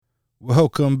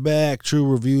Welcome back,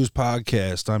 True Reviews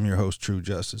Podcast. I'm your host, True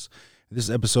Justice. This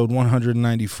is episode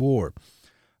 194.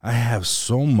 I have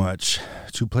so much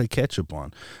to play catch up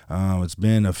on. It's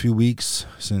been a few weeks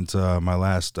since my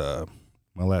last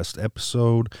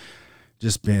episode.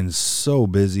 Just been so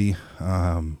busy.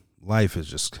 Life is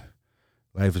just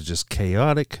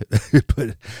chaotic,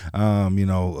 but a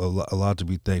lot to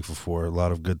be thankful for. A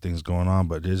lot of good things going on,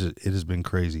 but it has been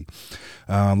crazy.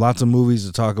 Lots of movies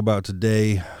to talk about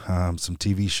today. Some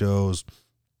TV shows.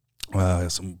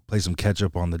 Play some catch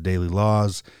up on the daily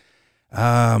laws.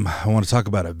 I want to talk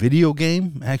about a video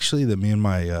game actually that me and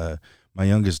my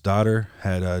youngest daughter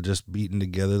had just beaten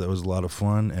together. That was a lot of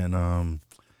fun,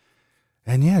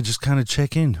 and yeah, just kind of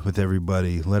check in with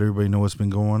everybody, let everybody know what's been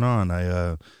going on.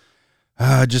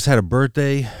 I just had a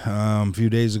birthday a few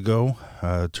days ago.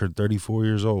 Turned 34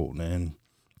 years old, and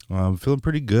I'm feeling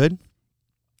pretty good.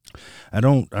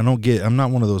 I'm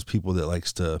not one of those people that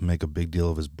likes to make a big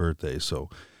deal of his birthday. So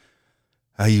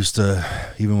I used to,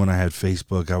 even when I had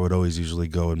Facebook, I would always usually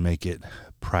go and make it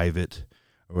private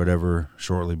or whatever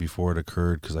shortly before it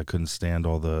occurred, because I couldn't stand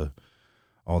all the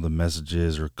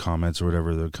messages or comments or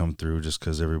whatever that would come through just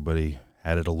because everybody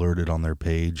had it alerted on their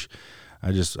page.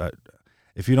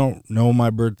 If you don't know my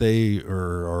birthday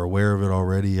or are aware of it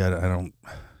already, I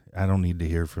don't need to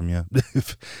hear from you.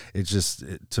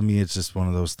 To me, it's just one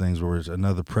of those things where it's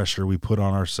another pressure we put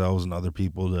on ourselves and other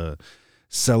people to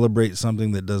celebrate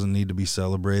something that doesn't need to be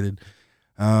celebrated.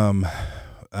 I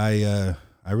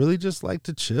really just like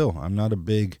to chill. I'm not a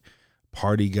big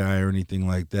party guy or anything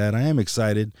like that. I am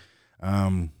excited.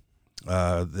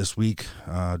 This week,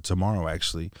 tomorrow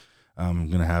actually, I'm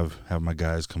gonna have my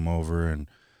guys come over, and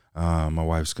my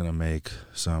wife's gonna make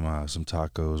some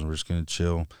tacos, and we're just gonna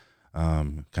chill,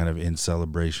 kind of in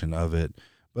celebration of it.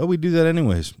 But we do that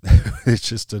anyways. It's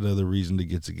just another reason to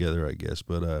get together, I guess.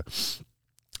 But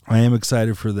I am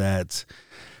excited for that.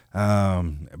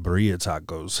 Burrito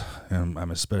tacos.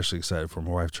 I'm especially excited for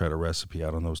my wife. Tried a recipe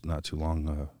out on those not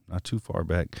too far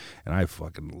back, and I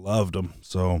fucking loved them.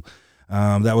 So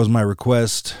that was my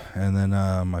request, and then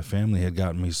my family had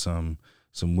gotten me some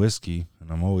whiskey,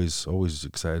 and I'm always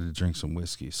excited to drink some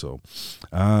whiskey. So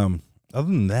other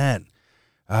than that,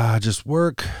 just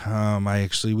work.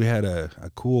 We had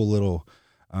a cool little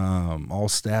all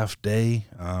staff day,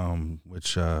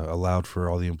 which allowed for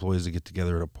all the employees to get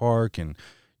together at a park and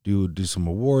do some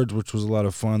awards, which was a lot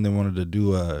of fun. They wanted to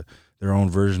do their own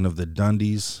version of the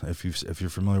Dundies. If you're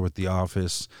familiar with The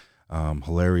Office,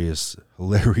 hilarious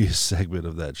segment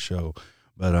of that show.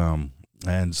 But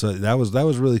and so that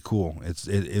was really cool.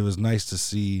 It was nice to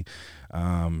see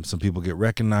some people get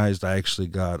recognized. I actually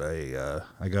got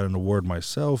an award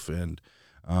myself, and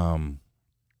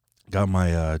got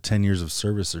my 10 years of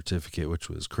service certificate, which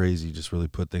was crazy. Just really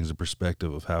put things in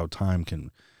perspective of how time can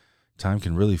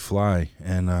really fly.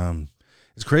 And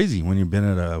it's crazy when you've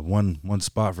been at a one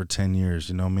spot for 10 years.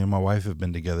 You know, me and my wife have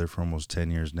been together for almost 10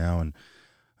 years now, and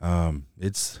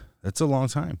that's a long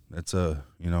time. That's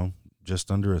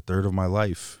just under a third of my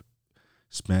life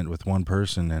spent with one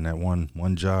person and at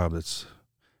one job. It's,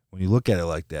 when you look at it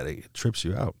like that, it trips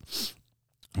you out.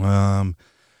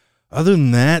 Other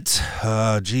than that,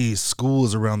 school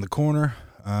is around the corner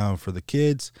for the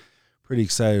kids. Pretty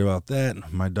excited about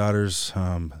that. My daughters,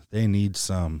 they need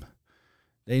something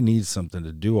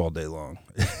to do all day long.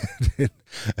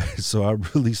 So I'm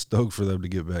really stoked for them to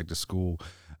get back to school.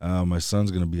 My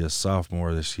son's going to be a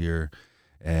sophomore this year,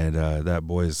 and that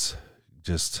boy's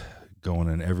just going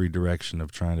in every direction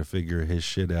of trying to figure his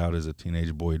shit out, as a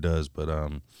teenage boy does.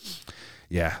 But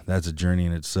yeah, that's a journey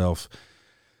in itself.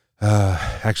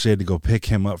 Actually had to go pick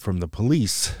him up from the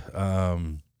police.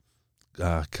 God,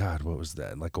 what was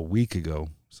that? Like a week ago,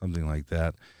 something like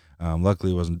that.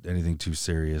 Luckily it wasn't anything too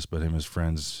serious, but him and his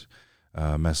friends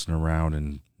messing around,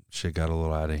 and shit got a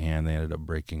little out of hand. They ended up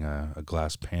breaking a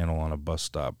glass panel on a bus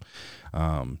stop.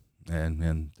 And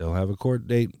they'll have a court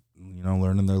date,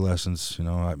 learning their lessons.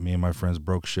 Me and my friends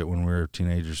broke shit when we were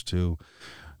teenagers too.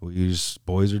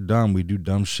 Boys are dumb. We do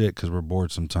dumb shit because we're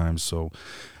bored sometimes. So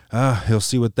he'll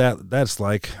see what that's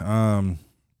like. And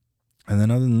then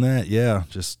other than that, yeah,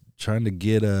 just trying to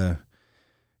get a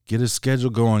schedule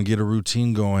going, get a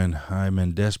routine going. I'm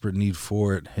in desperate need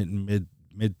for it. Hitting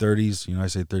mid 30s. I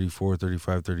say 34,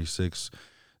 35, 36.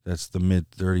 That's the mid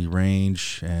 30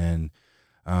 range. And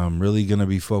I'm really going to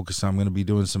be focused. I'm going to be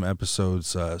doing some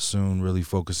episodes soon, really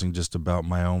focusing just about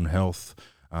my own health.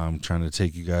 Trying to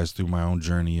take you guys through my own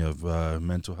journey of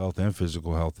mental health and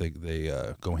physical health. They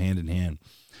go hand in hand.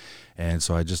 And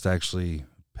so I just actually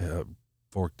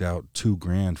forked out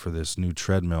 $2,000 for this new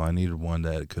treadmill. I needed one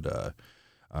that could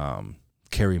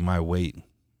carry my weight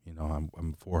I'm a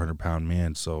 400-pound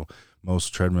man, so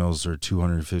most treadmills are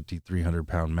 250,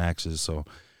 300-pound maxes. So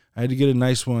I had to get a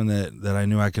nice one that I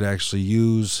knew I could actually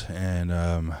use, and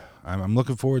I'm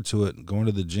looking forward to it. Going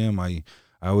to the gym, I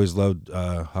always loved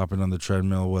hopping on the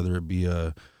treadmill, whether it be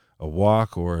a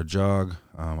walk or a jog.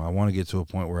 I want to get to a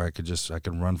point where I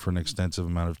can run for an extensive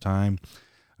amount of time.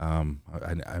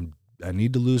 I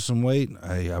need to lose some weight.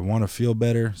 I want to feel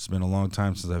better. It's been a long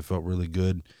time since I felt really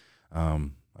good.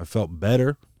 I felt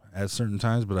better at certain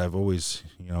times, but I've always,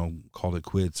 called it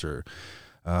quits or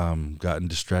gotten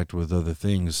distracted with other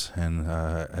things. And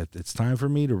it's time for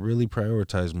me to really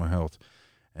prioritize my health.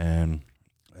 And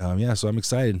so I'm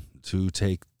excited to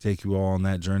take you all on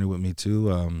that journey with me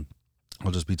too.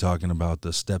 I'll just be talking about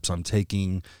the steps I'm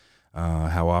taking,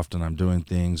 how often I'm doing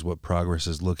things, what progress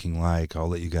is looking like. I'll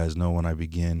let you guys know when I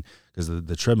begin, because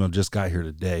the treadmill just got here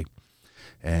today.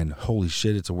 And holy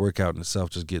shit, it's a workout in itself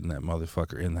just getting that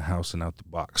motherfucker in the house and out the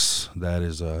box.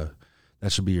 That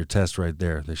should be your test right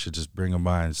there. They should just bring them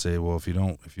by and say, well, if you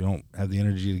don't have the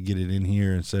energy to get it in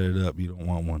here and set it up, you don't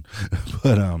want one.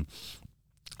 But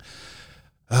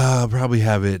I'll probably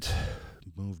have it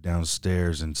moved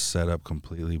downstairs and set up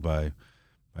completely by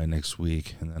next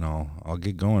week, and then I'll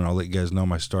get going. I'll let you guys know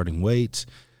my starting weight,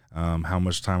 how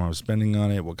much time I'm spending on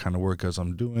it, what kind of workouts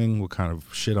I'm doing, what kind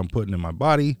of shit I'm putting in my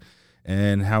body,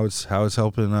 and how it's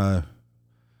helping and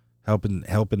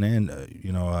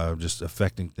just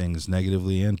affecting things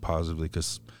negatively and positively,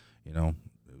 because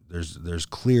there's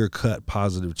clear cut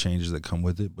positive changes that come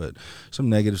with it, but some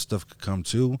negative stuff could come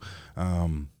too.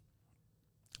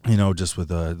 Just with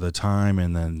the time,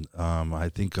 and then I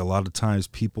think a lot of times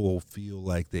people feel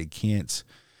like they can't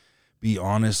be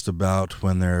honest about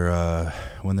when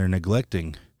they're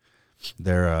neglecting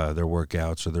their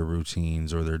workouts or their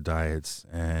routines or their diets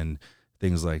and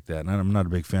things like that. And I'm not a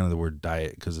big fan of the word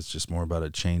diet, because it's just more about a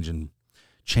change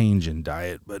in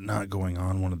diet, but not going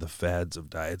on one of the fads of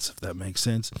diets, if that makes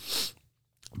sense.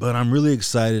 But I'm really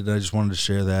excited. I just wanted to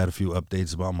share that, a few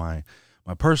updates about my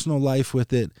personal life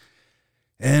with it.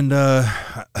 And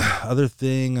other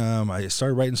thing, I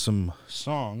started writing some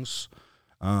songs.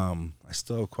 I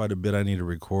still have quite a bit I need to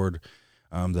record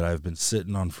that I've been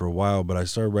sitting on for a while, but I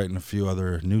started writing a few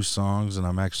other new songs, and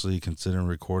I'm actually considering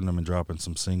recording them and dropping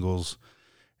some singles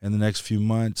in the next few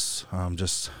months.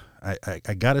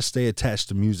 I got to stay attached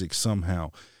to music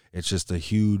somehow. It's just a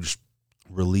huge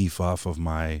relief off of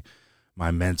my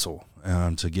mental,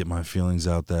 to get my feelings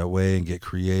out that way and get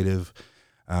creative.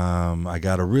 I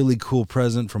got a really cool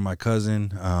present from my cousin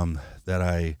that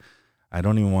I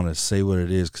don't even want to say what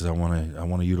it is, because I want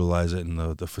to utilize it in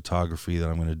the photography that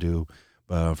I'm going to do.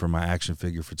 But for my action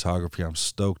figure photography, I'm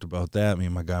stoked about that. Me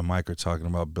and my guy Mike are talking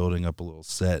about building up a little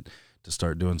set to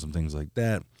start doing some things like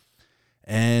that.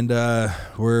 And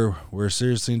we're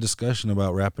seriously in discussion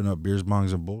about wrapping up Beers,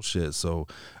 Bongs, and Bullshit. So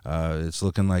it's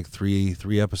looking like three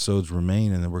episodes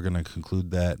remain, and then we're going to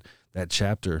conclude that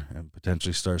chapter and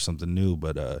potentially start something new.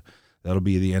 But that'll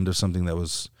be the end of something that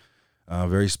was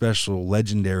very special,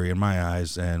 legendary in my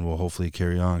eyes, and we'll hopefully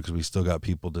carry on, because we still got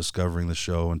people discovering the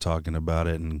show and talking about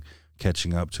it and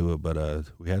catching up to it. But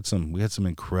we had some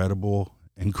incredible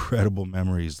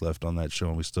memories left on that show,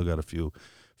 and we still got a few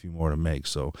more to make.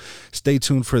 So stay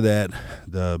tuned for that,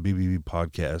 the BBB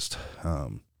podcast.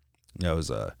 That was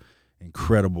a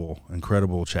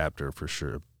incredible chapter for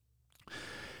sure.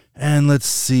 And let's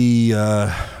see,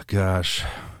 I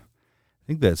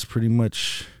think that's pretty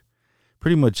much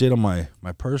it on my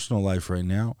personal life right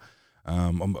now.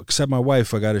 Except my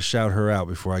wife, I got to shout her out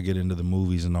before I get into the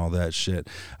movies and all that shit.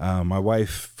 My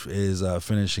wife is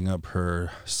finishing up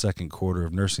her second quarter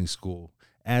of nursing school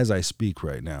as I speak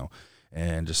right now,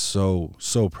 and just so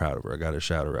proud of her. I got to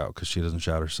shout her out, because she doesn't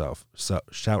shout herself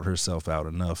out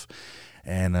enough,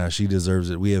 and she deserves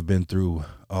it. We have been through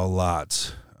a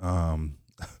lot.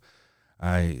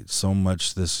 So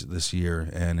much this year,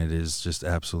 and it is just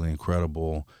absolutely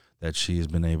incredible that she has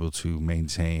been able to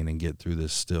maintain and get through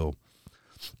this still.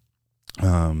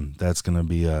 That's going to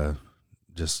be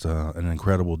just an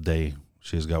incredible day.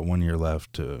 She's got 1 year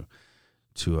left to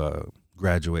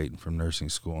graduate from nursing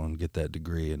school and get that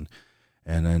degree, and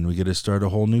then we get to start a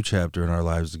whole new chapter in our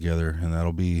lives together, and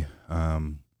that'll be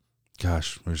we're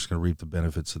just going to reap the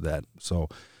benefits of that. So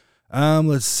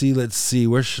let's see.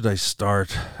 Where should I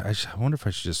start? I wonder if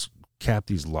I should just cap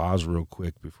these laws real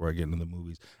quick before I get into the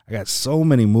movies. I got so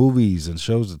many movies and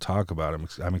shows to talk about.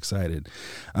 I'm excited.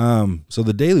 So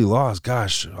the daily laws,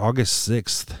 August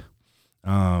 6th,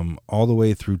 all the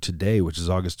way through today, which is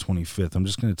August 25th. I'm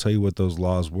just going to tell you what those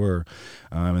laws were,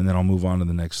 and then I'll move on to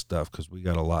the next stuff, because we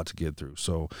got a lot to get through.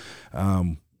 So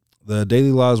The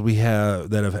daily laws we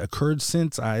have that have occurred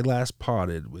since I last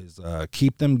potted was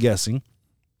keep them guessing,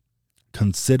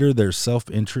 consider their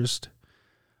self-interest,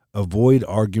 avoid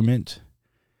argument,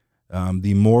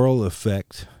 the moral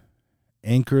effect,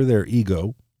 anchor their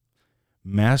ego,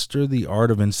 master the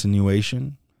art of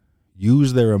insinuation,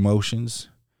 use their emotions,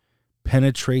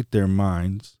 penetrate their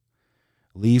minds,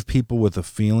 leave people with a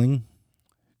feeling,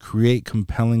 create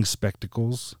compelling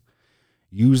spectacles,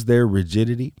 use their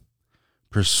rigidity,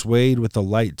 persuade with a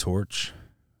light torch,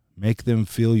 make them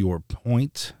feel your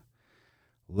point,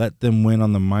 let them win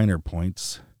on the minor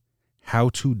points, how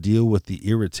to deal with the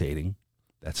irritating.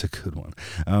 That's a good one.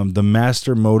 The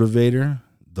master motivator,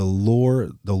 the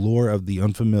lure of the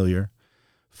unfamiliar,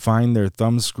 find their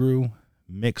thumbscrew,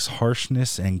 mix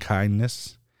harshness and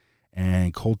kindness,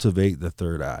 and cultivate the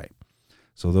third eye.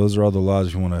 So those are all the laws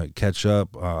if you want to catch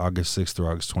up, August 6th through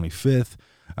August 25th.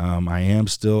 I am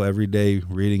still every day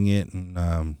reading it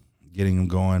and getting them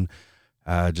going,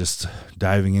 just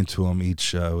diving into them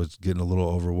each. Was getting a little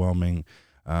overwhelming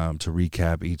to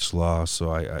recap each law,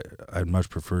 so I'd much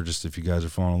prefer just if you guys are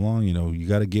following along, you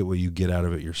got to get what you get out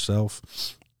of it yourself.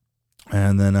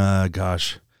 And then,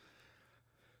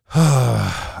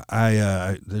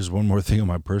 there's one more thing on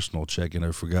my personal check-in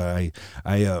I forgot.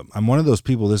 I'm one of those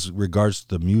people, this regards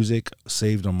to the music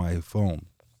saved on my phone.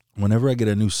 Whenever I get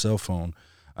a new cell phone,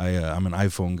 I'm an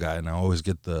iPhone guy, and I always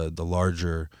get the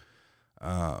larger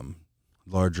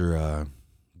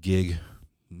gig,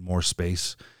 more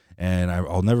space. And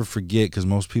I'll never forget, because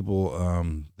most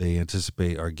people they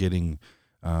anticipate are getting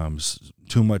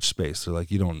too much space. They're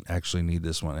like, you don't actually need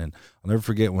this one. And I'll never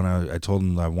forget when I told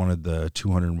him I wanted the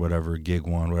 200 whatever gig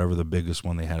one, whatever the biggest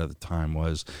one they had at the time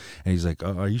was. And he's like,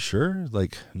 are you sure?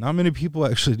 Like, not many people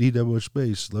actually need that much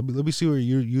space. Let me see what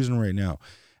you're using right now.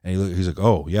 And he's like,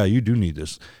 oh yeah, you do need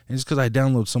this. And it's because I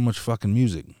download so much fucking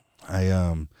music.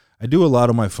 I do a lot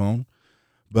on my phone,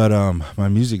 but my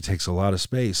music takes a lot of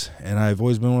space. And I've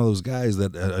always been one of those guys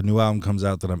that a new album comes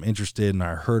out that I'm interested in,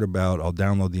 I heard about, I'll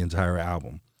download the entire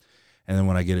album. And then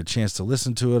when I get a chance to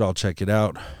listen to it, I'll check it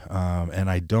out.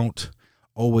 And I don't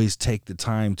always take the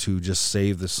time to just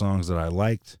save the songs that I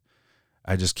liked.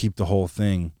 I just keep the whole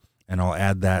thing, and I'll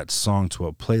add that song to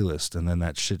a playlist, and then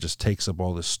that shit just takes up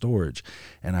all this storage.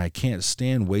 And I can't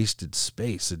stand wasted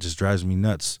space. It just drives me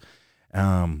nuts.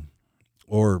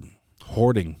 Or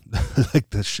hoarding, like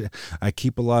the shit. I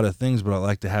keep a lot of things, but I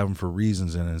like to have them for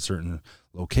reasons and in certain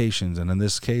locations. And in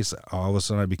this case, all of a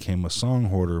sudden I became a song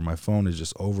hoarder. My phone is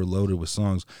just overloaded with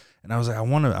songs. And I was like, I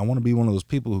want to be one of those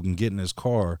people who can get in his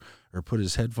car or put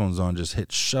his headphones on, just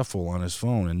hit shuffle on his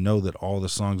phone and know that all the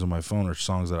songs on my phone are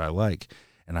songs that I like.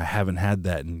 And I haven't had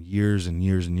that in years and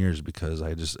years and years, because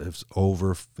I just it's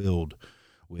overfilled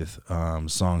with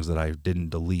songs that I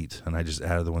didn't delete, and I just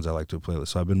added the ones I like to a playlist.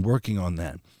 So I've been working on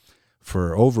that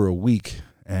for over a week,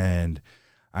 and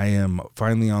I am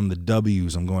finally on the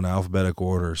W's. I'm going to alphabetical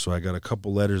order, so I got a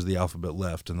couple letters of the alphabet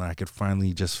left, and I could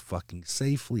finally just fucking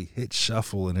safely hit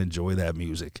shuffle and enjoy that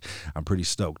music. I'm pretty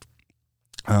stoked.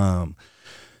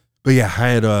 But yeah, I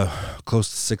had close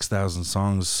to 6,000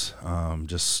 songs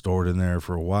just stored in there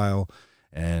for a while,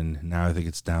 and now I think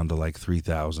it's down to like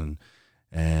 3,000,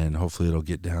 and hopefully it'll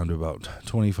get down to about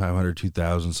 2,500,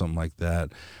 2,000, something like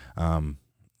that.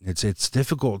 It's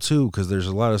difficult too, because there's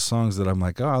a lot of songs that I'm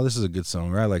like, oh, this is a good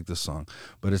song, or I like this song,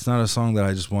 but it's not a song that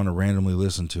I just want to randomly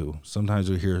listen to. Sometimes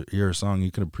you hear a song,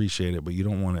 you can appreciate it, but you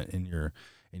don't want it in your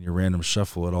random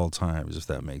shuffle at all times, if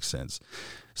that makes sense.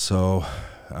 So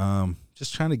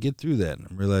just trying to get through that.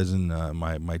 I'm realizing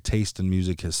my taste in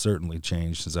music has certainly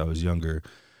changed since I was younger.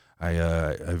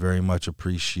 I very much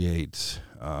appreciate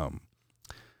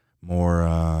more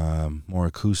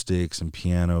acoustics and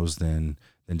pianos than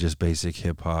just basic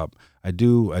hip hop. I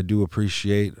do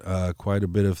appreciate quite a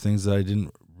bit of things that I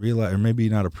didn't realize, or maybe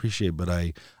not appreciate, but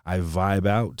I vibe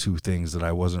out to things that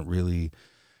I wasn't really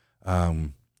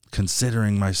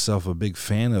considering myself a big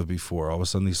fan of before. All of a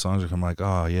sudden these songs are coming, like,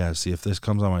 oh yeah, see, if this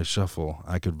comes on my shuffle,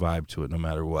 I could vibe to it no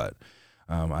matter what.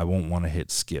 I won't want to hit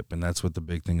skip, and that's what the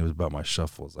big thing is about my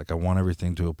shuffles. Like, I want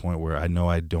everything to a point where I know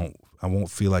I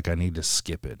won't feel like I need to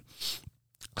skip it.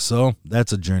 So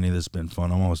that's a journey that's been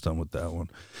fun. I'm almost done with that one.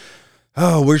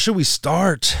 Oh, where should we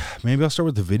start? Maybe I'll start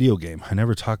with the video game. I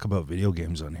never talk about video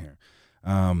games on here.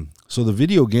 So the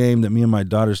video game that me and my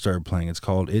daughter started playing, it's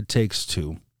called It Takes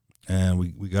Two, and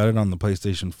we got it on the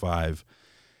PlayStation 5.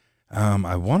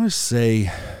 I want to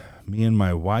say me and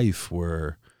my wife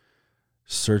were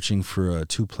searching for a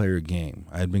 2-player game.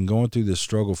 I had been going through this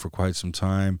struggle for quite some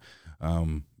time.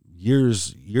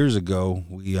 Years ago,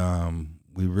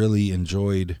 we really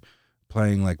enjoyed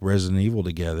playing like Resident Evil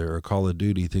together or Call of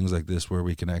Duty, things like this, where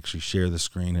we can actually share the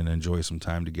screen and enjoy some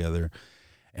time together.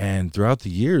 And throughout the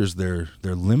years, they're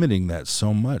limiting that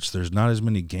so much. There's not as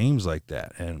many games like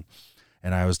that. And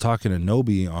I was talking to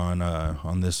Nobi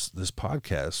on this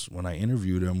podcast when I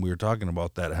interviewed him. We were talking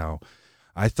about that, how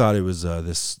I thought it was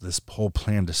this whole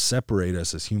plan to separate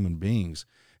us as human beings,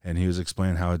 and he was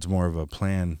explaining how it's more of a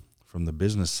plan from the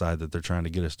business side that they're trying to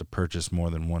get us to purchase more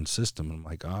than one system. And I'm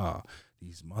like,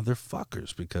 these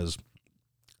motherfuckers, because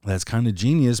that's kind of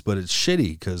genius, but it's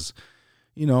shitty because,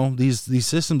 you know, these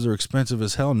systems are expensive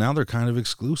as hell. Now they're kind of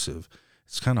exclusive.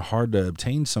 It's kind of hard to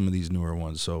obtain some of these newer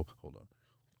ones. So hold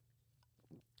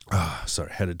on. Sorry,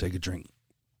 I had to take a drink.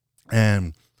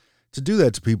 And to do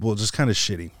that to people, it's just kind of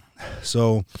shitty.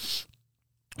 So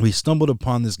we stumbled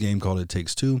upon this game called It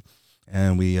Takes Two,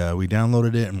 and we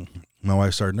downloaded it, and my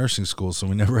wife started nursing school, so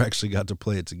we never actually got to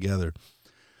play it together.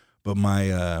 But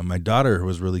my daughter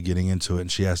was really getting into it,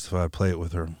 and she asked if I'd play it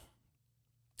with her.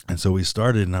 And so we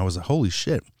started, and I was like, holy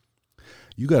shit,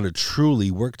 you got to truly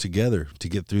work together to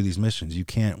get through these missions. You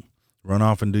can't run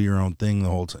off and do your own thing the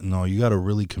whole time. No, you got to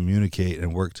really communicate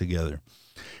and work together.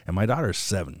 And my daughter's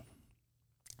 7.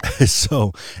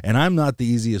 So, and I'm not the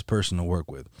easiest person to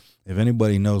work with. If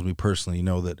anybody knows me personally, you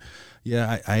know that,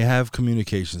 yeah, I have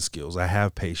communication skills. I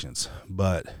have patience,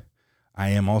 but I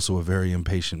am also a very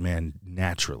impatient man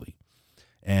naturally.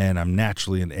 And I'm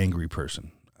naturally an angry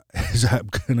person. I'm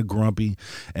kind of grumpy.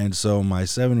 And so my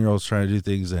 7-year-old's trying to do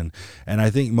things. And I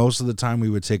think most of the time we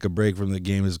would take a break from the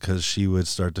game is because she would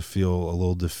start to feel a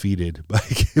little defeated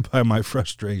by my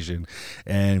frustration.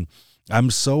 And I'm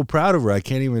so proud of her. I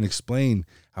can't even explain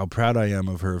how proud I am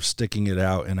of her of sticking it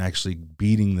out and actually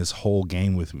beating this whole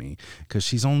game with me, because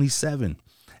she's only 7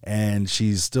 and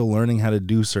she's still learning how to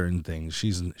do certain things.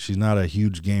 She's not a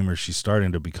huge gamer. She's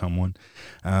starting to become one,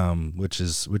 which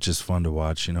is fun to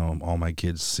watch. You know, all my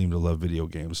kids seem to love video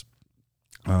games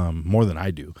more than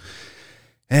I do.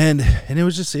 And it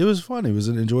was fun. It was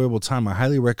an enjoyable time. I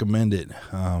highly recommend it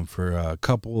for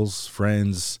couples,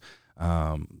 friends,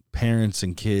 parents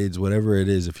and kids, whatever it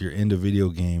is. If you're into video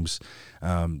games,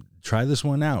 try this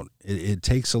one out. It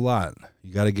takes a lot.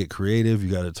 You got to get creative.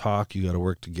 You got to talk. You got to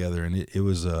work together. And it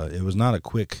was not a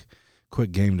quick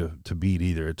game to beat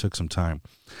either. It took some time.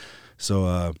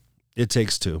 So It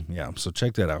Takes Two. Yeah. So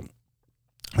check that out.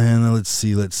 And let's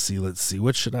see.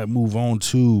 What should I move on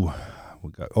to?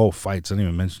 We got fights. I didn't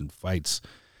even mention fights.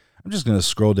 I'm just gonna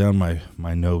scroll down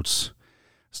my notes.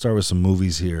 Start with some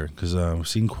movies here because I've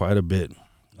seen quite a bit.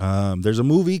 There's a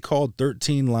movie called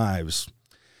 13 Lives,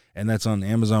 and that's on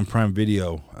Amazon Prime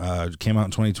Video. It came out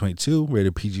in 2022,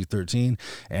 rated PG-13,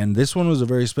 and this one was a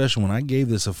very special one. I gave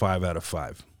this a 5 out of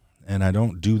 5, and I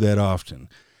don't do that often.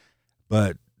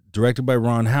 But directed by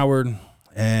Ron Howard,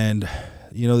 and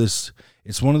you know,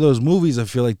 it's one of those movies I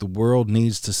feel like the world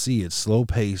needs to see. It's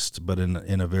slow-paced, but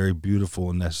in a very beautiful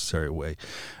and necessary way.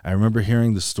 I remember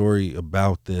hearing the story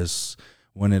about this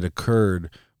when it occurred,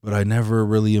 but I never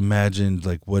really imagined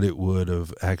like what it would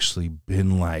have actually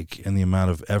been like and the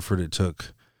amount of effort it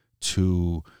took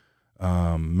to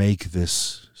make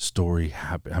this story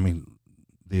happen. I mean,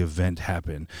 the event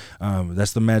happen.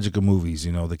 That's the magic of movies.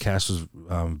 You know, the cast was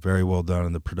very well done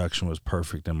and the production was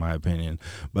perfect in my opinion.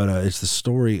 But it's the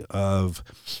story of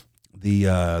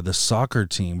the soccer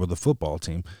team or the football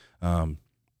team,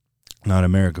 not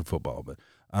American football, but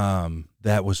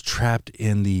that was trapped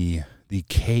in the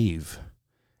cave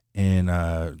in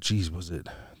was it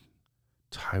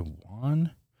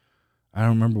Taiwan? I don't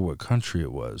remember what country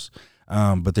it was.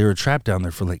 But they were trapped down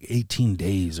there for like 18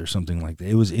 days or something like that.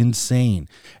 It was insane.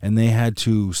 And they had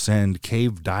to send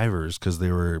cave divers because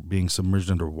they were being submerged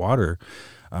underwater.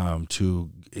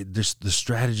 The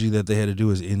strategy that they had to do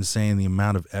is insane. The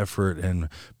amount of effort and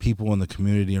people in the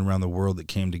community and around the world that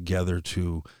came together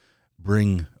to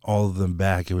bring all of them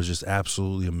back. It was just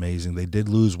absolutely amazing. They did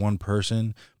lose one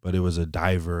person, but it was a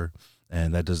diver.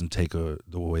 And that doesn't take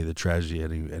away the tragedy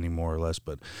any more or less,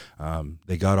 but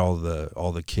they got all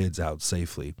the kids out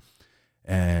safely,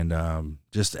 and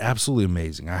just absolutely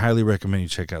amazing. I highly recommend you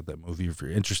check out that movie if you're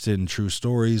interested in true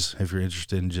stories. If you're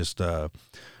interested in just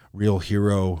real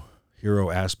hero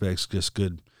aspects, just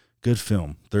good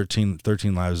film.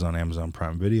 13 Lives on Amazon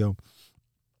Prime Video.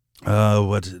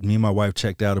 Me and my wife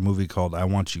checked out a movie called I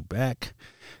Want You Back.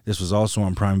 This was also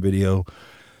on Prime Video.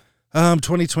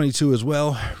 2022 as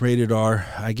well, rated R.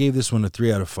 I gave this one a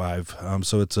 3 out of 5.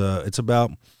 So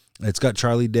it's got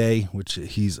Charlie Day, which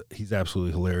he's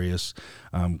absolutely hilarious.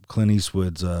 Clint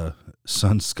Eastwood's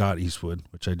son, Scott Eastwood,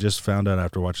 which I just found out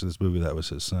after watching this movie that was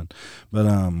his son. But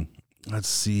let's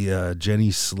see,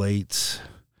 Jenny Slate.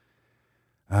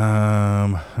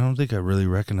 I don't think I really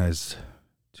recognized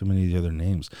too many of the other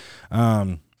names.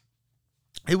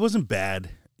 It wasn't bad.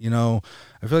 I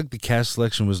feel like the cast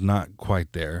selection was not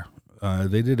quite there.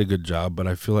 They did a good job, but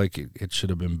I feel like it should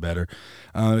have been better.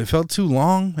 It felt too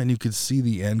long, and you could see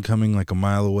the end coming like a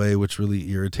mile away, which really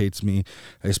irritates me,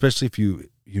 especially if you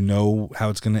know how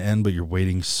it's going to end, but you're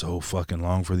waiting so fucking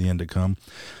long for the end to come.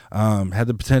 Had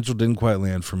the potential, didn't quite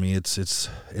land for me. It's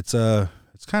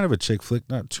kind of a chick flick,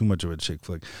 not too much of a chick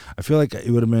flick. I feel like it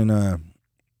would have been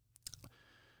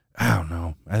I don't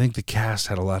know. I think the cast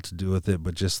had a lot to do with it,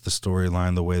 but just the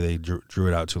storyline, the way they drew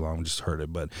it out too long, just hurt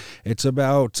it. But it's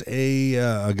about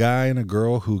a guy and a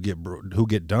girl who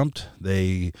get dumped.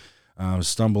 They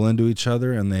stumble into each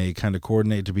other, and they kind of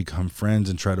coordinate to become friends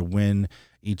and try to win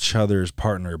each other's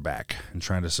partner back, and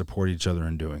trying to support each other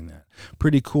in doing that.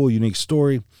 Pretty cool, unique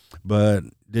story, but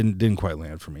didn't quite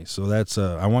land for me. So that's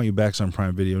I Want You Back's on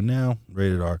Prime Video now,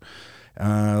 rated R.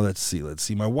 Let's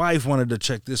see. My wife wanted to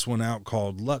check this one out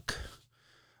called Luck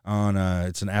on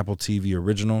it's an Apple TV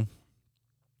original.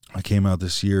 It came out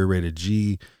this year, rated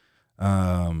G.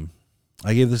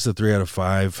 I gave this a 3 out of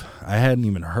 5. I hadn't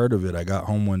even heard of it. I got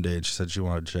home one day and she said she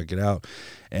wanted to check it out.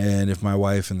 And if my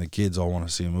wife and the kids all want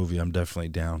to see a movie, I'm definitely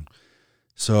down.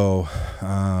 So,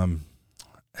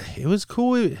 it was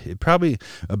cool. It probably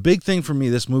a big thing for me.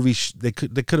 This movie, they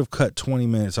could have cut 20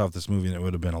 minutes off this movie and it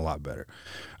would have been a lot better.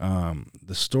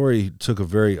 The story took a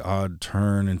very odd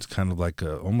turn. It's kind of like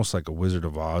almost like a Wizard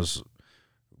of Oz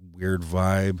weird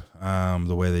vibe.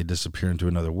 The way they disappear into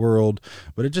another world,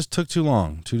 but it just took too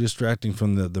long, too distracting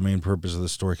from the main purpose of the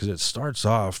story, because it starts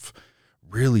off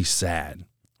really sad,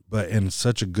 but in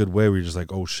such a good way where you're just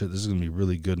like, oh shit, this is gonna be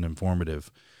really good and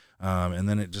informative. And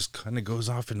then it just kind of goes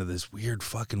off into this weird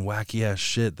fucking wacky ass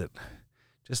shit that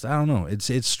just, I don't know.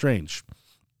 It's strange.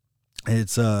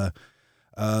 It's a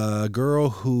girl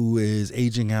who is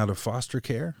aging out of foster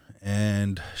care,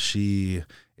 and she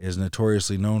is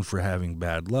notoriously known for having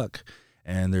bad luck.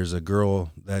 And there's a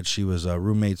girl that she was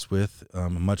roommates with,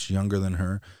 much younger than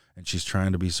her, and she's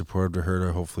trying to be supportive to her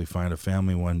to hopefully find a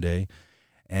family one day.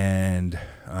 And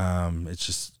it's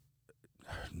just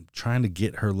trying to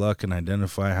get her luck and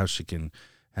identify how she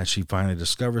finally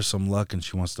discovers some luck, and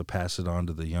she wants to pass it on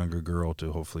to the younger girl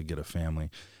to hopefully get a family.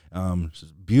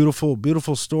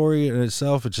 Beautiful story in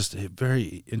itself. It's just a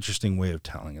very interesting way of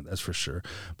telling it, that's for sure.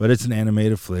 But it's an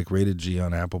animated flick, rated G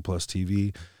on Apple Plus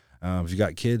TV. If you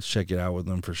got kids, check it out with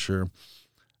them for sure.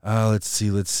 Let's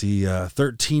see.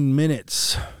 13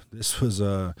 minutes. This was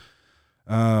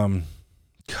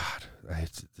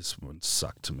this one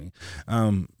sucked to me.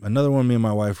 Another one me and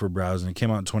my wife were browsing. It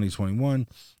came out in 2021,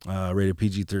 rated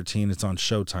PG-13. It's on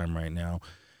Showtime right now.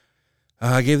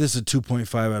 I gave this a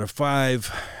 2.5 out of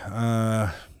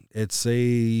 5. It's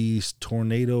a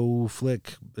tornado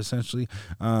flick, essentially.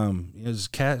 It's a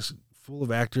cast full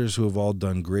of actors who have all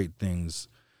done great things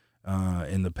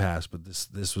in the past, but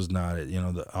this was not it.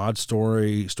 The odd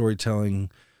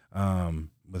storytelling,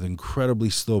 with incredibly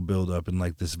slow build up and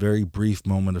like this very brief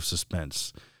moment of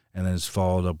suspense, and then it's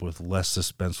followed up with less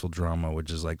suspenseful drama,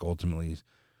 which is like ultimately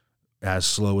as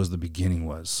slow as the beginning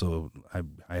was. So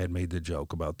I had made the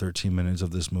joke about 13 minutes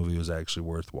of this movie was actually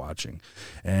worth watching.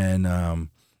 And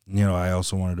I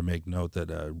also wanted to make note that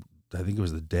I think it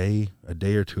was a day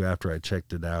or two after I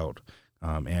checked it out,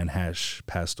 Anne Hesh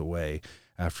passed away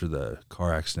after the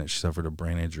car accident. She suffered a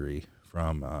brain injury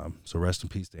from, so rest in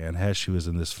peace to Anne Hesh. She was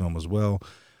in this film as well.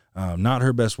 Not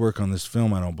her best work on this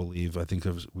film, I don't believe. I think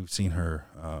we've seen her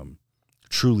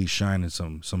truly shine in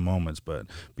some moments, but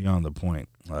beyond the point.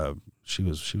 She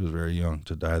was very young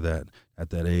to die at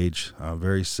that age.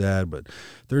 Very sad, but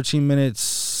 13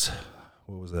 minutes.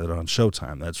 What was that on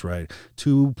Showtime? That's right.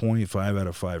 2.5 out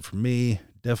of 5 for me.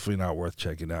 Definitely not worth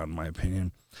checking out in my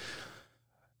opinion.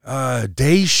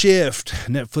 Day Shift,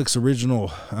 Netflix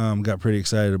original. Got pretty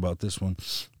excited about this one.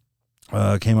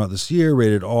 Came out this year,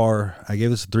 rated R. I gave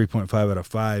this a 3.5 out of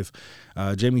 5.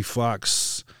 Jamie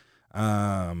Foxx,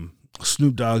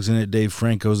 Snoop Dogg's in it, Dave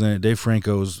Franco's in it. Dave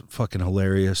Franco's fucking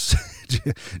hilarious.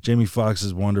 Jamie Foxx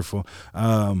is wonderful.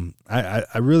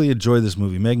 I really enjoy this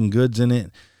movie. Megan Good's in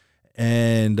it.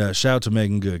 And shout out to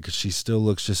Megan Good, because she still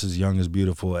looks just as young, as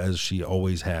beautiful as she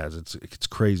always has. It's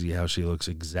crazy how she looks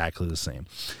exactly the same.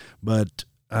 But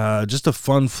just a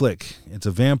fun flick. It's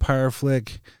a vampire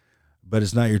flick, but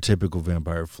it's not your typical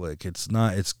vampire flick. It's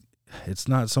not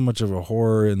so much of a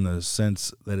horror in the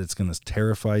sense that it's going to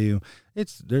terrify you.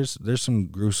 There's some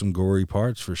gruesome, gory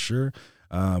parts for sure.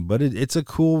 But it's a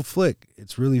cool flick.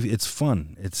 It's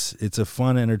fun. It's a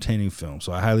fun, entertaining film.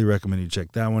 So I highly recommend you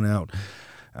check that one out.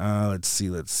 Let's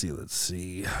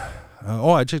see.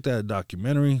 I checked out a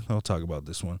documentary. I'll talk about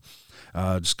this one.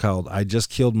 Just called "I Just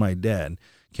Killed My Dad."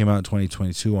 Came out in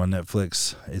 2022 on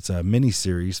Netflix. It's a mini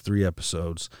series, 3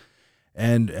 episodes.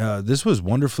 And this was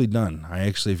wonderfully done.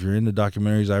 If you're into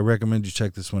documentaries, I recommend you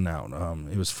check this one out.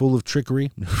 It was full of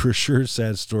trickery, for sure,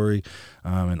 sad story,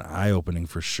 and eye-opening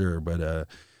for sure. But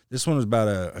this one was about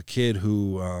a kid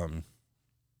who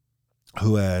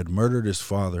had murdered his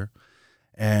father,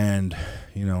 and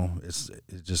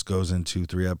it just goes into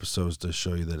 3 episodes to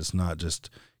show you that it's not just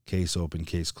case open,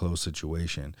 case closed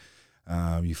situation.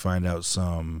 You find out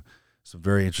some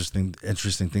very interesting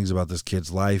things about this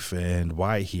kid's life and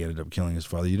why he ended up killing his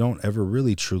father. You don't ever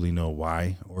really truly know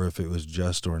why or if it was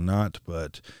just or not,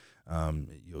 but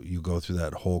you go through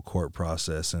that whole court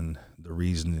process and the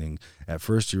reasoning. At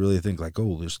first, you really think like,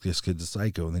 oh, this kid's a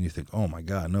psycho, and then you think, oh my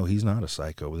God, no, he's not a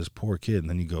psycho. This poor kid, and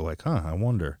then you go like, I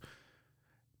wonder.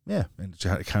 Yeah, and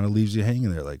it kind of leaves you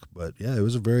hanging there. But yeah, it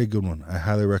was a very good one. I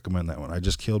highly recommend that one. I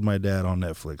Just Killed My Dad on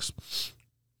Netflix.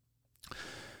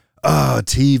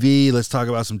 TV. Let's talk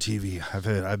about some TV.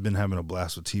 I've been having a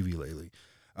blast with TV lately.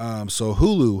 So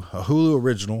Hulu, a Hulu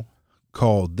original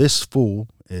called This Fool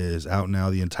is out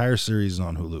now. The entire series is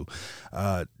on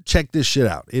Hulu. Check this shit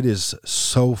out. It is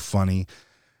so funny.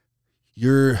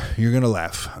 You're gonna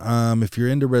laugh. If you're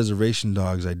into Reservation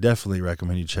Dogs, I definitely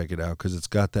recommend you check it out because it's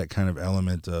got that kind of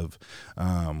element of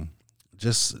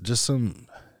just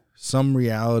some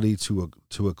reality to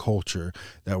a culture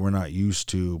that we're not used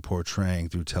to portraying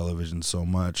through television so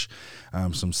much.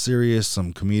 Some serious,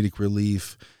 some comedic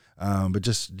relief, but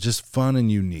just fun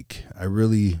and unique. I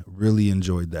really, really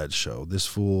enjoyed that show. This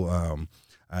Fool,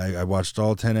 I watched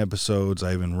all 10 episodes.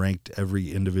 I even ranked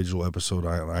every individual episode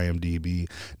on IMDb.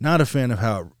 Not a fan of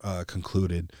how it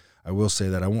concluded. I will say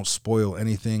that I won't spoil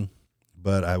anything,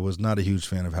 but I was not a huge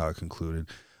fan of how it concluded.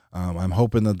 I'm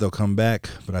hoping that they'll come back,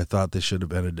 but I thought they should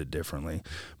have ended it differently.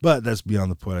 But that's beyond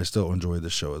the point. I still enjoyed the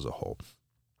show as a whole.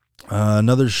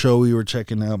 Another show we were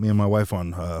checking out, me and my wife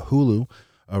on Hulu,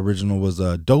 original was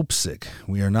Dope Sick.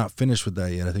 We are not finished with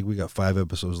that yet. I think we got 5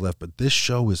 episodes left, but this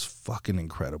show is fucking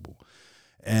incredible.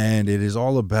 And it is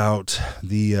all about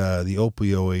the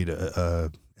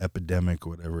opioid epidemic,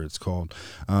 whatever it's called.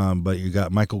 But you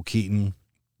got Michael Keaton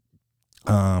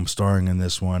starring in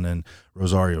this one, and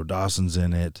Rosario Dawson's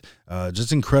in it.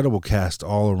 Just incredible cast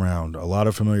all around. A lot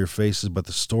of familiar faces, but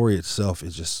the story itself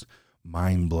is just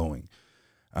mind-blowing.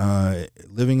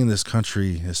 Living in this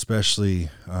country,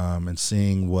 especially, and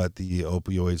seeing what the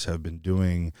opioids have been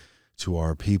doing to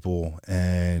our people,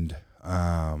 and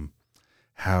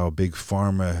how big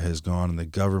pharma has gone and the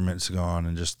government's gone,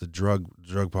 and just the drug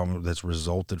problem that's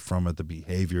resulted from it, the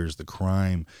behaviors, the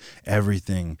crime,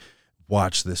 everything.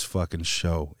 Watch this fucking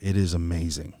show. It is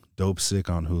amazing. Dope Sick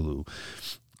on Hulu.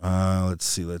 Let's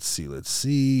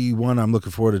see. One I'm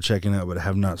looking forward to checking out, but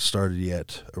have not started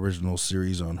yet. Original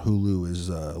series on Hulu is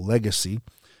Legacy,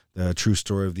 the true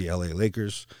story of the LA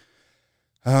Lakers.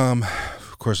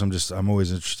 Of course, I'm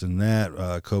always interested in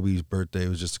that. Kobe's birthday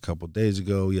was just a couple days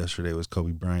ago. Yesterday was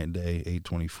Kobe Bryant Day,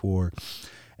 8/24,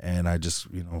 and I just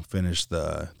finished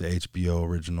the HBO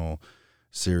original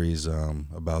series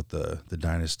about the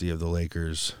dynasty of the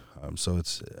Lakers. So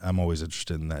I'm always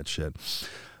interested in that shit.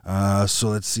 So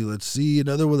let's see.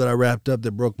 Another one that I wrapped up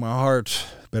that broke my heart.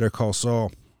 Better Call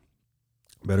Saul.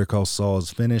 Better Call Saul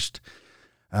is finished.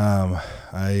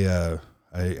 I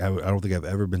don't think I've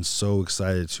ever been so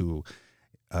excited to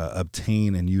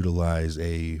obtain and utilize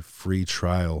a free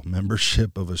trial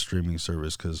membership of a streaming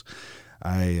service, because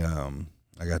I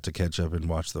got to catch up and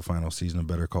watch the final season of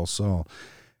Better Call Saul,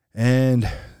 and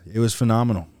it was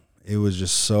phenomenal. It was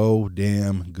just so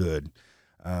damn good.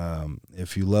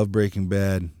 If you love Breaking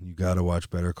Bad, you got to watch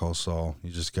Better Call Saul.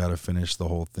 You just got to finish the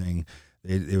whole thing.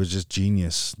 It was just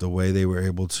genius, the way they were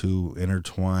able to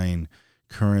intertwine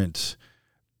current,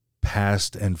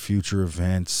 past, and future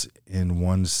events in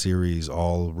one series,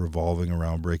 all revolving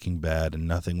around Breaking Bad, and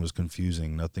nothing was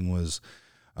confusing. Nothing was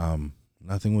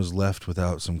left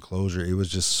without some closure. It was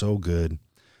just so good.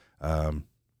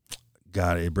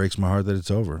 God, it breaks my heart that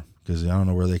it's over, because I don't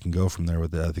know where they can go from there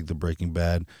with it. I think the Breaking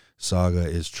Bad saga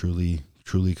is truly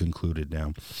concluded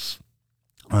now.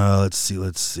 Let's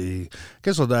see. I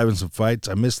guess I'll dive in some fights.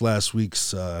 I missed last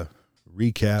week's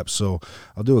recap, so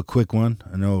I'll do a quick one.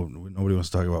 I know nobody wants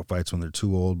to talk about fights when they're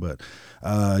too old, but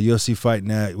UFC Fight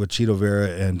Night with Chito Vera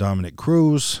and Dominic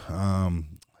Cruz.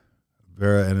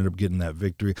 Vera ended up getting that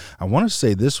victory. I want to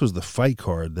say this was the fight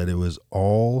card that it was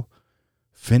all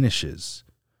finishes.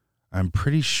 I'm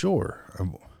pretty sure.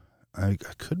 I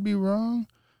could be wrong.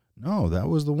 No, that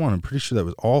was the one. I'm pretty sure that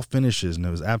was all finishes, and it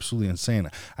was absolutely insane.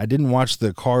 I didn't watch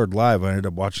the card live. I ended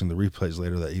up watching the replays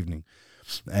later that evening.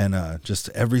 And just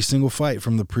every single fight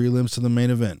from the prelims to the main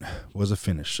event was a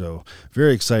finish. So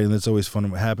very exciting. That's always fun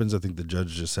when it happens. I think the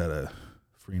judge just had a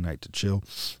free night to chill.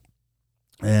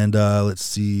 And let's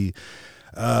see.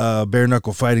 Bare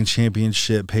Knuckle Fighting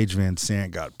Championship. Paige Van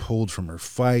Sant got pulled from her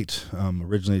fight.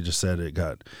 Originally it just said it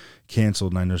got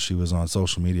canceled, and I know she was on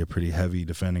social media pretty heavy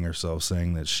defending herself,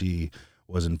 saying that she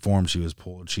was informed she was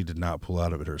pulled. She did not pull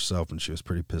out of it herself, and she was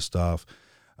pretty pissed off.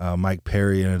 Mike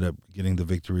Perry ended up getting the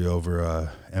victory over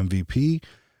MVP.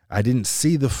 I didn't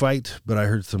see the fight, but I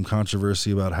heard some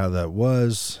controversy about how that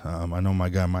was. I know my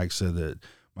guy Mike said that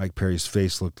Mike Perry's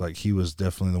face looked like he was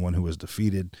definitely the one who was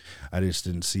defeated. I just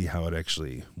didn't see how it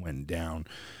actually went down.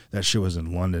 That shit was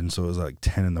in London, so it was like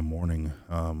 10 in the morning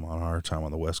on our time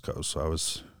on the West Coast. So I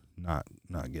was not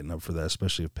getting up for that,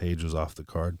 especially if Paige was off the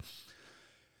card.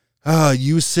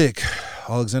 Usyk,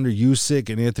 Alexander Usyk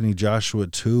and Anthony Joshua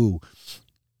too.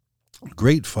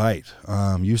 Great fight.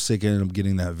 Usyk ended up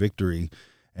getting that victory,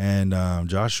 and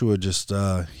Joshua just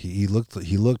he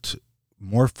looked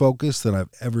more focused than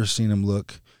I've ever seen him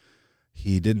look.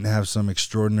 He didn't have some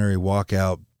extraordinary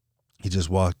walkout. He just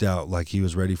walked out like he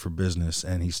was ready for business,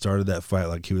 and he started that fight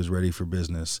like he was ready for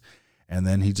business. And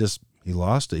then he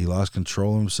lost it. He lost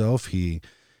control of himself. He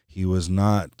was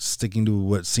not sticking to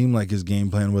what seemed like his game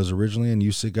plan was originally, and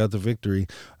Usyk got the victory.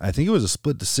 I think it was a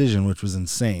split decision, which was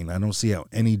insane. I don't see how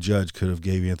any judge could have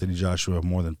gave Anthony Joshua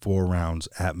more than 4 rounds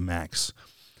at max.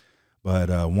 But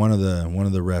one of the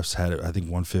refs had it, I think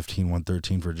 115,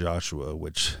 113 for Joshua,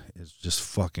 which is just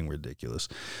fucking ridiculous.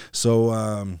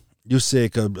 So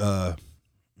Usyk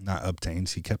not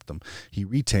obtains, he kept them. He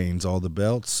retains all the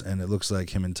belts, and it looks like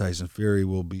him and Tyson Fury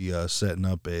will be setting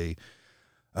up a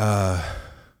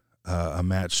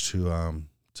match to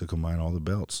combine all the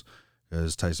belts.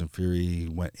 Because Tyson Fury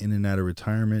went in and out of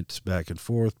retirement, back and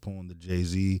forth, pulling the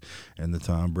Jay-Z and the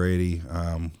Tom Brady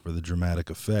for the dramatic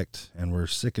effect. And we're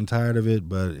sick and tired of it,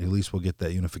 but at least we'll get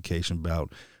that unification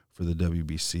bout for the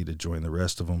WBC to join the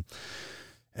rest of them.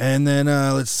 And then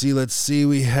let's see.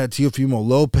 We had Teofimo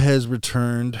Lopez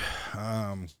returned.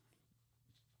 Gosh,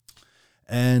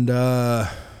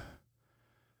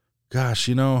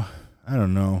 I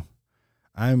don't know.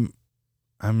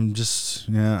 I'm just,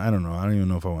 I don't know. I don't even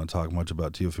know if I want to talk much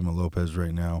about Teofimo Lopez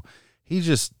right now.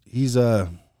 He's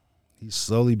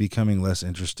slowly becoming less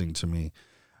interesting to me.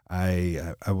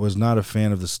 I was not a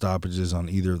fan of the stoppages on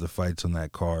either of the fights on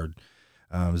that card.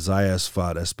 Zayas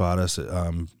fought Espadas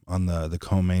on the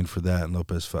co-main for that, and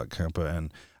Lopez fought Campa,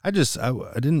 and I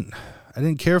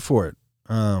didn't care for it.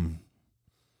 I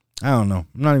don't know.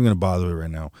 I'm not even gonna bother with it right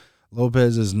now.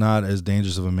 Lopez is not as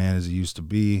dangerous of a man as he used to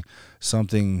be.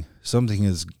 Something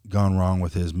has gone wrong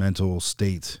with his mental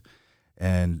state.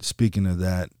 And speaking of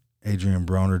that, Adrian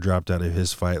Broner dropped out of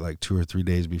his fight like 2 or 3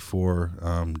 days before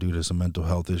due to some mental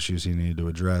health issues he needed to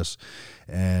address.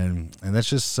 And that's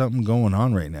just something going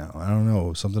on right now. I don't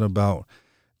know, something about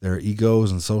their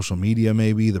egos and social media,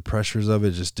 maybe the pressures of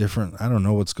it, just different. I don't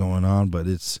know what's going on, but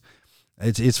it's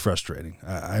frustrating.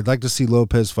 I'd like to see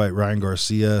Lopez fight Ryan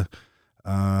Garcia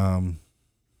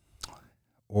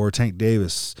or Tank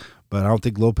Davis, but I don't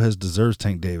think Lopez deserves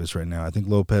Tank Davis right now. I think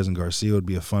Lopez and Garcia would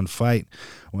be a fun fight.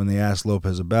 When they asked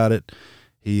Lopez about it,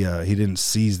 he didn't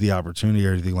seize the opportunity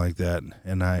or anything like that,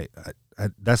 and I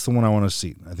that's the one I want to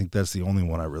see. I think that's the only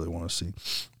one I really want to see.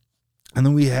 And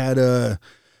then we had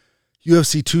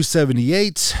UFC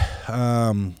 278,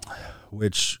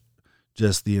 which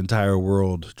just the entire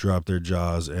world dropped their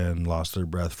jaws and lost their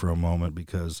breath for a moment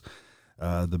because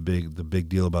the big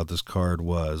deal about this card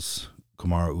was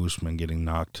Kamaru Usman getting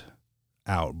knocked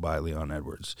out by Leon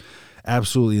Edwards.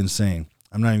 Absolutely insane.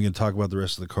 I'm not even going to talk about the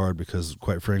rest of the card because,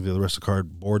 quite frankly, the rest of the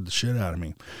card bored the shit out of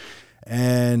me.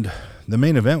 And the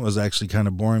main event was actually kind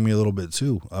of boring me a little bit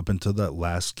too, up until that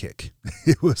last kick.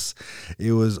 It was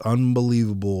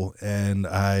unbelievable, and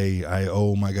I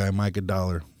owe my guy Mike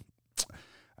 $1.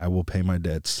 I will pay my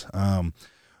debts.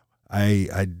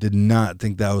 I did not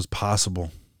think that was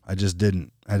possible. I just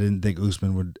didn't. I didn't think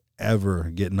Usman would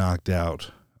ever get knocked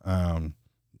out,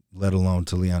 let alone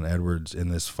to Leon Edwards in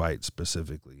this fight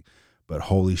specifically. But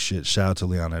holy shit, shout out to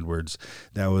Leon Edwards.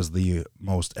 That was the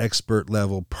most expert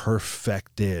level,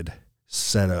 perfected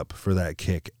setup for that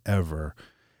kick ever.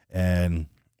 And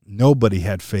nobody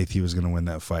had faith he was going to win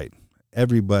that fight.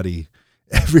 Everybody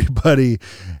everybody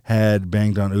had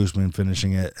banked on Usman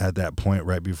finishing it at that point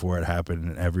right before it happened,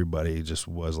 and everybody just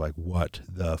was like, what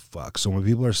the fuck? So when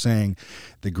people are saying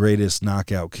the greatest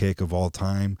knockout kick of all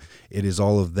time, it is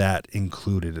all of that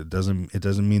included. It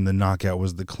doesn't mean the knockout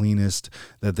was the cleanest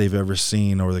that they've ever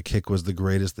seen or the kick was the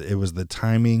greatest. It was the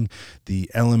timing,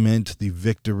 the element, the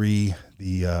victory,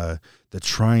 the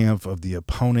triumph of the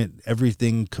opponent,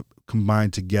 everything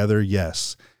combined together.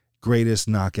 Yes. Greatest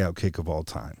knockout kick of all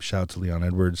time. Shout out to Leon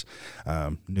Edwards,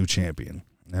 new champion.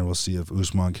 And we'll see if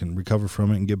Usman can recover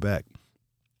from it and get back.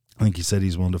 I think he said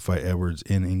he's willing to fight Edwards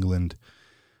in England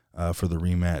for the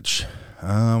rematch.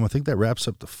 I think that wraps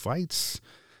up the fights.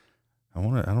 I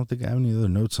don't think I have any other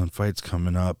notes on fights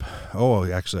coming up.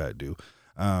 Oh, actually I do.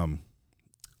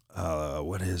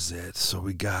 What is it? So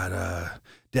we got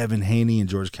Devin Haney and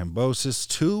George Kambosos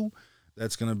 2.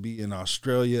 That's going to be in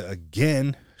Australia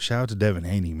again. Shout out to Devin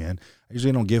Haney, man. I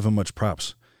usually don't give him much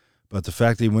props. But the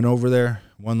fact that he went over there,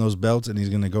 won those belts, and he's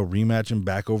going to go rematch him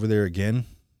back over there again,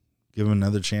 give him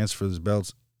another chance for his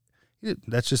belts,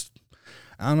 that's just,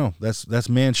 I don't know. That's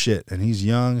man shit. And he's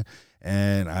young,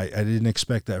 and I didn't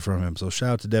expect that from him. So shout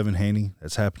out to Devin Haney.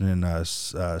 That's happening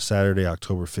Saturday,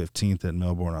 October 15th in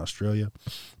Melbourne, Australia.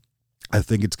 I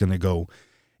think it's going to go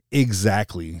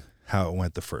exactly how it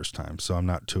went the first time. So I'm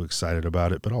not too excited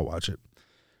about it, but I'll watch it.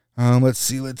 Let's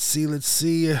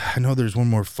see. I know there's one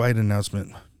more fight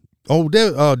announcement. Oh,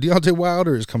 Deontay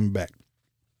Wilder is coming back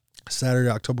Saturday,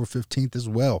 October 15th as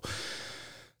well.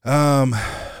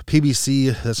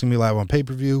 PBC, that's going to be live on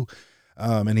pay-per-view.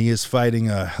 And he is fighting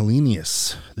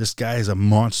Helenius. This guy is a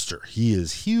monster. He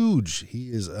is huge.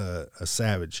 He is a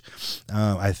savage.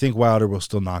 I think Wilder will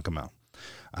still knock him out.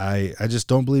 I just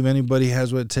don't believe anybody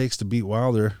has what it takes to beat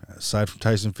Wilder aside from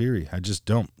Tyson Fury. I just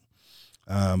don't.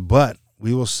 But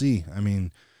we will see. I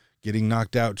mean, getting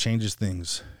knocked out changes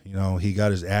things. You know, he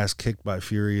got his ass kicked by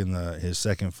Fury in his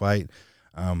second fight,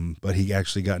 but he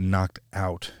actually got knocked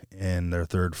out in their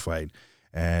third fight.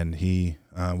 And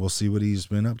we'll see what he's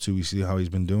been up to. We see how he's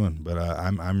been doing. But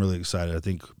I'm really excited. I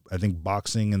think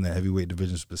boxing in the heavyweight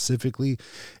division specifically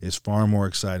is far more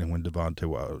exciting when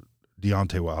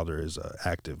Deontay Wilder is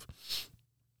active.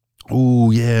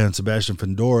 Oh, yeah, and Sebastian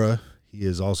Fundora, he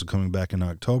is also coming back in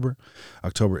October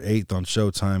 8th on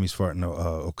Showtime. He's fighting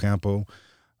Ocampo.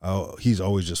 He's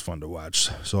always just fun to watch.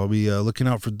 So I'll be looking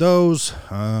out for those.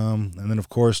 And then, of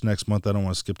course, next month, I don't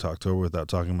want to skip to October without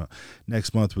talking about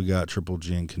next month, we got Triple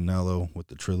G and Canelo with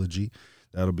the trilogy.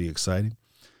 That'll be exciting.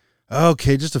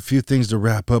 Okay, just a few things to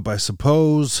wrap up, I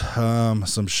suppose.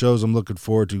 Some shows I'm looking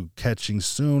forward to catching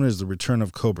soon is the return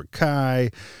of Cobra Kai,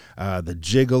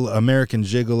 the American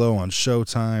Gigolo on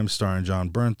Showtime, starring John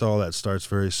Bernthal. That starts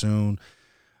very soon.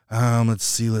 Let's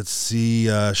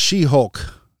see.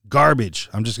 She-Hulk, garbage.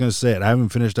 I'm just gonna say it. I haven't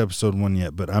finished episode 1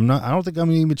 yet, but I don't think I'm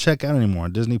gonna even check out anymore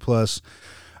on Disney Plus.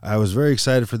 I was very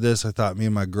excited for this. I thought me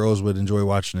and my girls would enjoy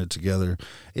watching it together.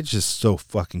 It's just so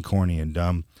fucking corny and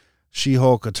dumb.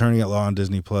 She-Hulk, Attorney at Law on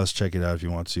Disney Plus. Check it out if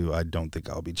you want to. I don't think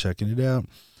I'll be checking it out.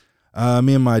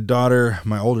 Me and my daughter,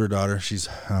 my older daughter, she's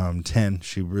 10.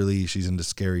 She's into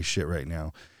scary shit right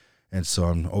now. And so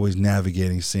I'm always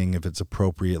navigating, seeing if it's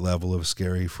appropriate level of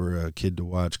scary for a kid to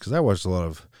watch. Because I watched a lot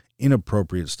of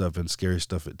inappropriate stuff and scary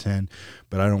stuff at 10.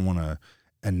 But I don't want to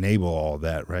enable all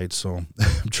that, right? So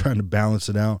I'm trying to balance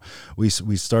it out. We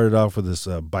started off with this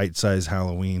bite-sized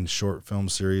Halloween short film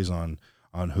series on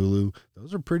HULU.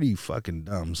 Those are pretty fucking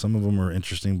dumb. Some of them are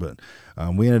interesting, but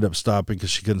we ended up stopping because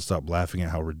she couldn't stop laughing at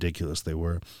how ridiculous they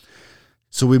were.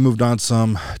 So we moved on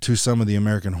to some of the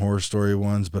American Horror Story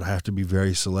ones, but I have to be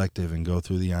very selective and go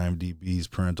through the IMDb's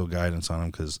parental guidance on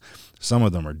them because some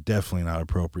of them are definitely not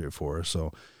appropriate for her.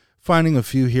 So finding a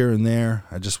few here and there.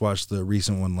 I just watched the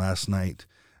recent one last night,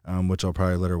 which I'll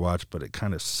probably let her watch, but it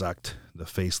kind of sucked, the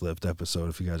facelift episode,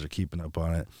 if you guys are keeping up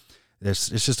on it. It's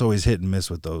just always hit and miss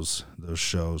with those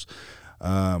shows.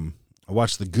 I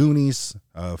watched The Goonies,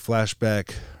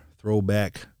 flashback,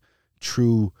 throwback,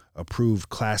 true approved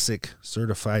classic,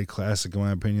 certified classic in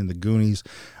my opinion, The Goonies.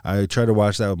 I tried to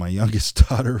watch that with my youngest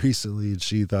daughter recently, and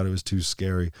she thought it was too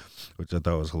scary, which I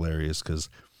thought was hilarious because,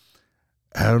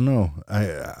 I don't know,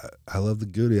 I love The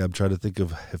Goonies. I'm trying to think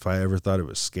of if I ever thought it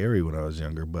was scary when I was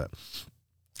younger, but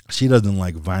she doesn't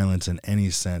like violence in any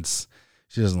sense.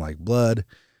 She doesn't like blood.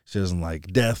 She doesn't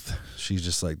like death. She's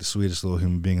just like the sweetest little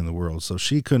human being in the world. So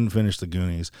she couldn't finish The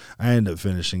Goonies. I ended up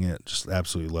finishing it. Just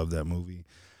absolutely love that movie.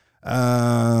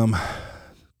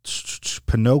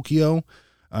 Pinocchio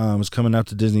is coming out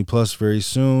to Disney Plus very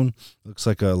soon. Looks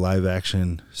like a live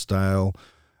action style.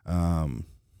 I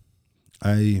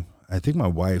think my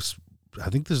wife's I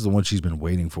think this is the one she's been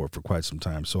waiting for quite some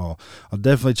time. So I'll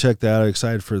definitely check that out.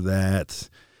 Excited for that.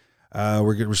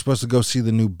 We're supposed to go see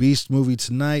the new Beast movie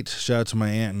tonight. Shout out to my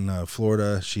aunt in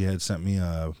Florida. She had sent me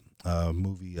a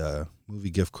movie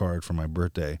gift card for my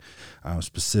birthday,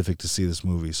 specific to see this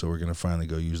movie. So we're gonna finally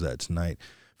go use that tonight.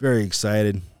 Very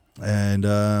excited. And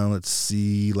let's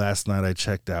see. Last night I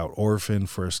checked out Orphan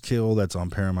First Kill. That's on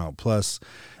Paramount Plus.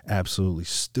 Absolutely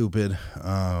stupid.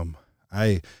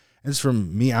 It's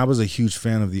from me. I was a huge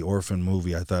fan of the Orphan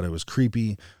movie. I thought it was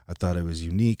creepy. I thought it was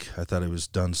unique. I thought it was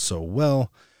done so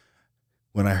well.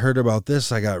 When I heard about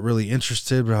this, I got really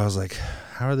interested, but I was like,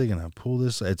 how are they going to pull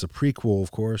this? It's a prequel, of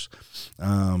course,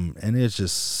 and it's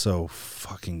just so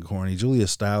fucking corny. Julia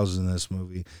Stiles is in this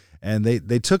movie, and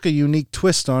they took a unique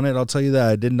twist on it. I'll tell you that.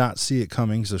 I did not see it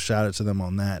coming, so shout out to them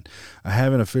on that. I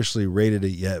haven't officially rated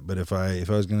it yet, but if I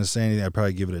was going to say anything, I'd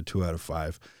probably give it a 2 out of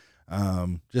 5.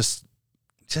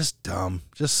 Just dumb,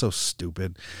 just so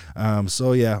stupid.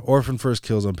 So yeah, Orphan First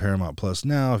Kills on Paramount Plus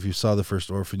now. If you saw the first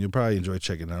Orphan, you'll probably enjoy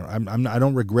checking it out. I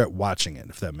don't regret watching it,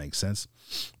 if that makes sense.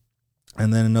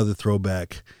 And then another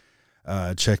throwback,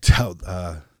 checked out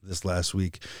this last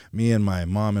week. Me and my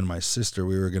mom and my sister,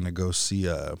 we were gonna go see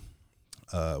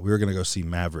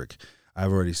Maverick.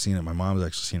 I've already seen it. My mom's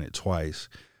actually seen it twice.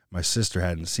 My sister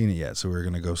hadn't seen it yet, so we were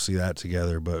gonna go see that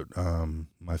together. But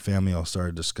my family all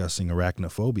started discussing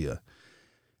Arachnophobia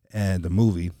and the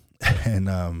movie, and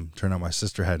turned out my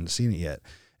sister hadn't seen it yet,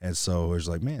 and so it was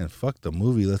like, man, fuck the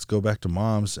movie, let's go back to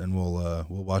mom's and we'll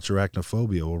watch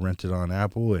Arachnophobia. We'll rent it on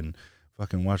Apple and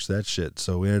fucking watch that shit.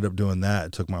 So we ended up doing that.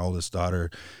 It took my oldest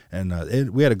daughter, and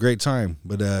we had a great time.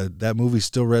 But that movie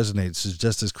still resonates. It's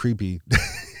just as creepy.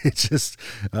 It's just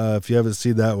if you haven't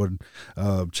seen that one,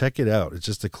 check it out. It's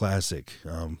just a classic.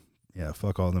 Yeah,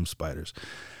 fuck all them spiders.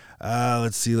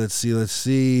 Let's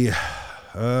see.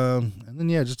 And then,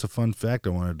 yeah, just a fun fact I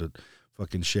wanted to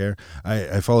fucking share.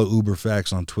 I follow Uber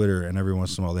Facts on Twitter, and every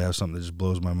once in a while they have something that just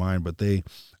blows my mind. But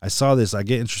I saw this. I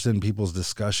get interested in people's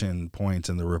discussion points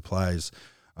and the replies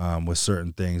with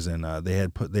certain things. And they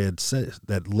had said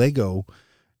that Lego,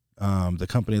 the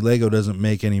company Lego, doesn't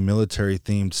make any military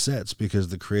themed sets because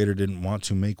the creator didn't want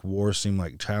to make war seem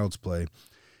like child's play.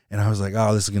 And I was like,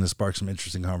 oh, this is going to spark some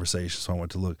interesting conversation. So I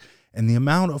went to look. And the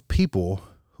amount of people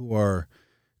who are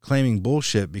claiming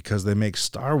bullshit because they make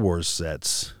Star Wars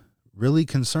sets really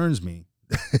concerns me.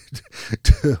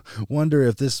 To wonder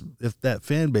if that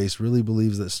fan base really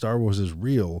believes that Star Wars is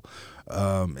real.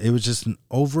 It was just an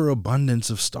overabundance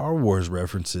of Star Wars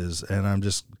references, and I'm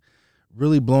just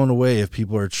really blown away if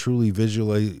people are truly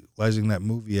visualizing that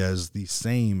movie as the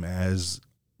same as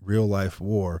real life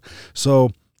war.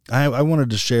 So I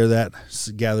wanted to share that,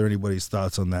 gather anybody's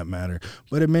thoughts on that matter.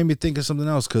 But it made me think of something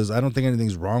else, because I don't think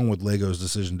anything's wrong with Lego's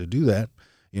decision to do that.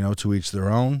 To each their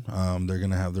own. They're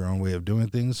going to have their own way of doing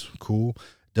things. Cool.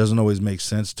 Doesn't always make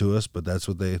sense to us, but that's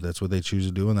what they choose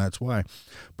to do, and that's why.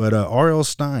 But R.L.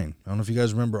 Stine, I don't know if you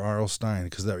guys remember R.L. Stine,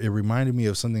 because it reminded me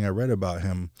of something I read about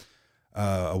him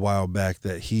a while back,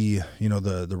 that he,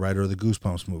 the writer of the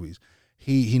Goosebumps movies,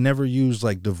 he never used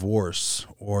like divorce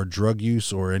or drug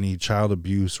use or any child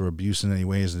abuse or abuse in any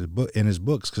way in his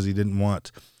books, because he didn't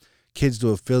want kids to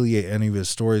affiliate any of his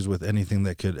stories with anything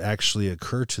that could actually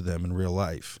occur to them in real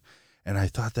life. And I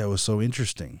thought that was so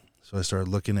interesting. So I started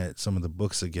looking at some of the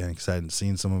books again, because I hadn't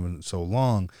seen some of them in so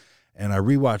long. And I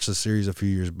rewatched the series a few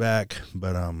years back,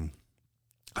 but I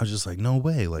was just like, no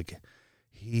way. Like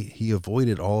he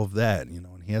avoided all of that, and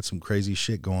he had some crazy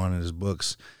shit going on in his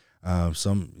books.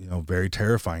 Some, very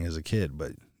terrifying as a kid,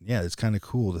 but yeah, it's kind of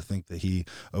cool to think that he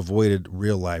avoided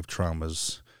real life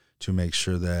traumas to make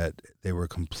sure that they were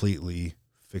completely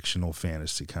fictional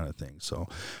fantasy kind of thing. So,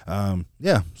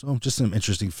 so just some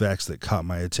interesting facts that caught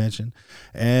my attention.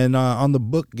 And on the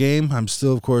book game, I'm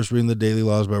still, of course, reading The Daily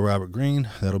Laws by Robert Greene.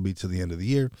 That'll be to the end of the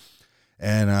year.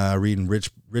 And reading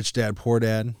Rich Dad, Poor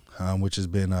Dad, which has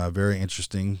been very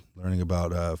interesting, learning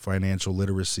about financial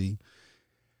literacy.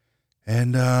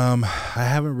 And I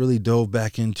haven't really dove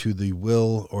back into the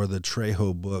Will or the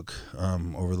Trejo book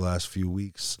over the last few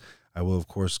weeks. I will, of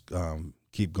course,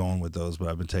 keep going with those, but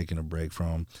I've been taking a break from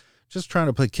them. Just trying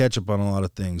to play catch up on a lot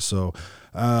of things. So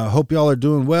hope y'all are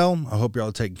doing well. I hope y'all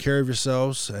are taking care of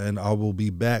yourselves, and I will be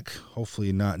back,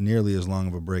 hopefully not nearly as long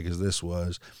of a break as this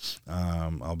was.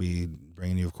 I'll be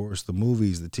bringing you, of course, the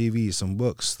movies, the TV, some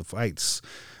books, the fights,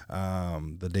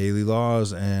 the daily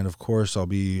laws, and, of course, I'll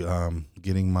be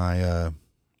getting my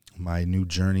my new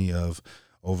journey of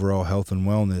overall health and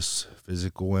wellness,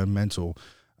 physical and mental,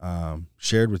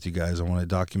 shared with you guys. I want to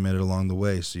document it along the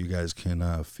way so you guys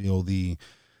can feel the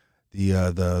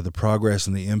progress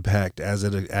and the impact as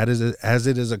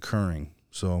it is occurring.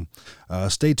 So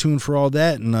stay tuned for all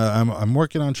that. And I'm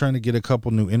working on trying to get a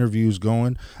couple new interviews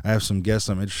going. I have some guests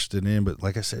I'm interested in, but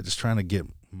like I said, just trying to get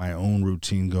my own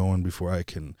routine going before I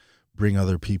can bring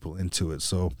other people into it.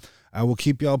 So I will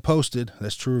keep y'all posted.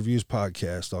 That's True Reviews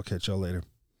Podcast. I'll catch y'all later.